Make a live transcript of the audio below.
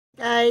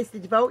Guys,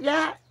 did you vote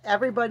yet?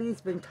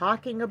 Everybody's been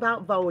talking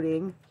about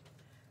voting.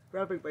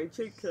 Rubbing my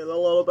cheeks in a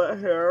little bit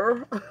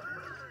here.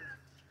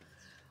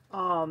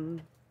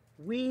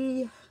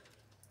 We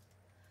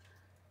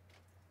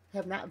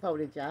have not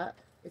voted yet.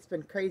 It's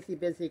been crazy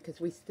busy because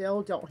we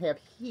still don't have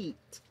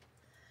heat.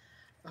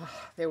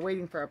 They're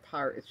waiting for a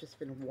part. It's just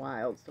been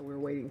wild, so we're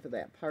waiting for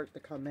that part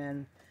to come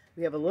in.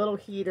 We have a little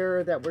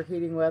heater that we're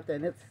heating with,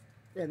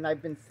 and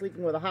I've been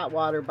sleeping with a hot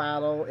water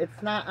bottle.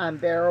 It's not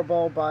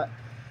unbearable, but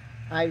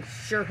I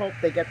sure hope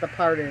they get the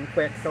part in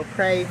quick, so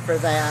pray for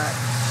that.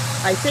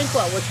 I think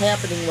what was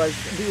happening was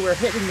we were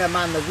hitting them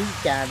on the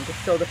weekend.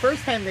 So the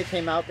first time they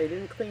came out, they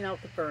didn't clean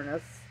out the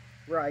furnace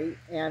right,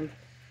 and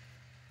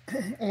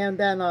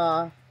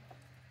then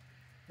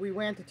we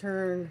went to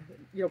turn,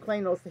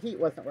 Clay knows the heat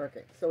wasn't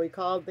working. So we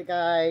called the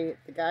guy.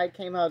 The guy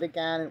came out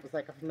again. It was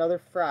like another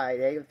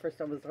Friday. The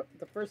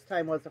first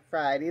time was a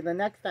Friday. The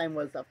next time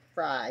was a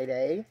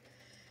Friday.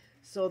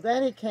 So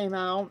then he came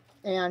out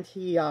and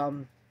he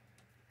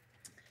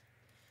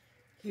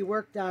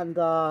worked on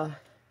the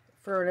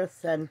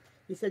furnace, and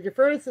he said, your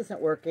furnace isn't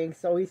working.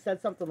 So he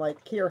said something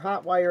like, here,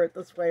 hot wire it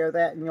this way or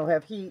that, and you'll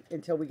have heat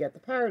until we get the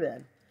part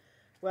in.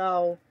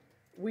 Well,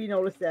 we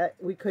noticed that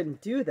we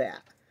couldn't do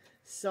that.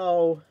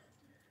 So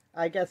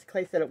I guess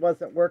Clay said it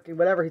wasn't working,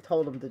 whatever he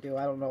told him to do.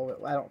 I don't know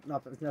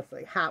if it was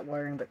necessarily hot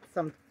wiring, but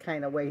some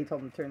kind of way he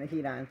told him to turn the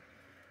heat on.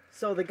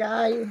 So the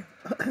guy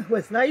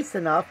was nice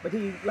enough, but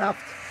he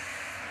left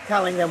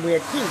telling them we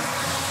had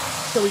heat.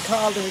 So we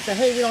called and we said,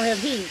 hey, we don't have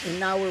heat. And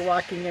now we're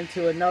walking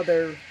into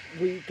another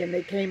week, and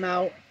they came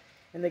out,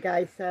 and the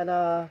guy said,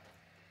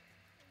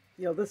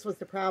 this was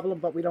the problem,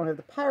 but we don't have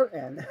the part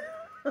in.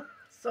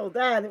 So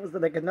then it was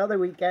like another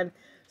weekend.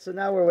 So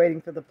now we're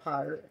waiting for the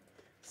part.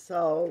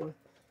 So,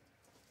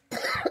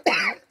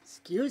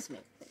 excuse me.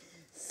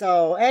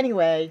 So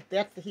anyway,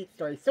 that's the heat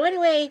story. So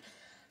anyway,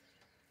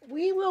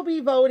 we will be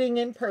voting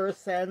in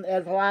person,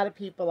 as a lot of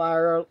people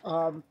are.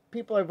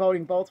 People are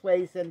voting both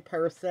ways in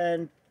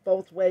person,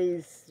 both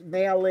ways,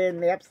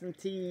 mail-in,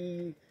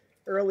 absentee,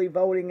 early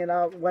voting, and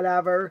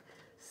whatever.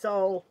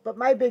 So, but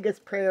my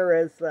biggest prayer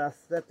is this,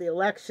 that the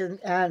election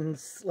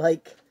ends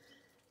like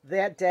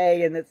that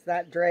day and it's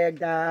not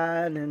dragged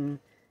on and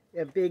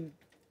a big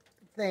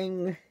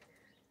thing,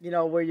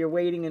 where you're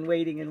waiting and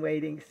waiting and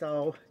waiting.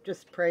 So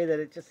just pray that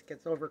it just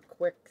gets over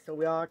quick so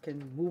we all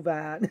can move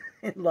on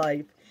in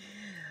life.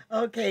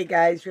 Okay,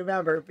 guys,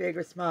 remember, big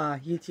or small,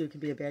 you too can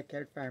be a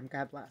backyard farm.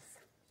 God bless.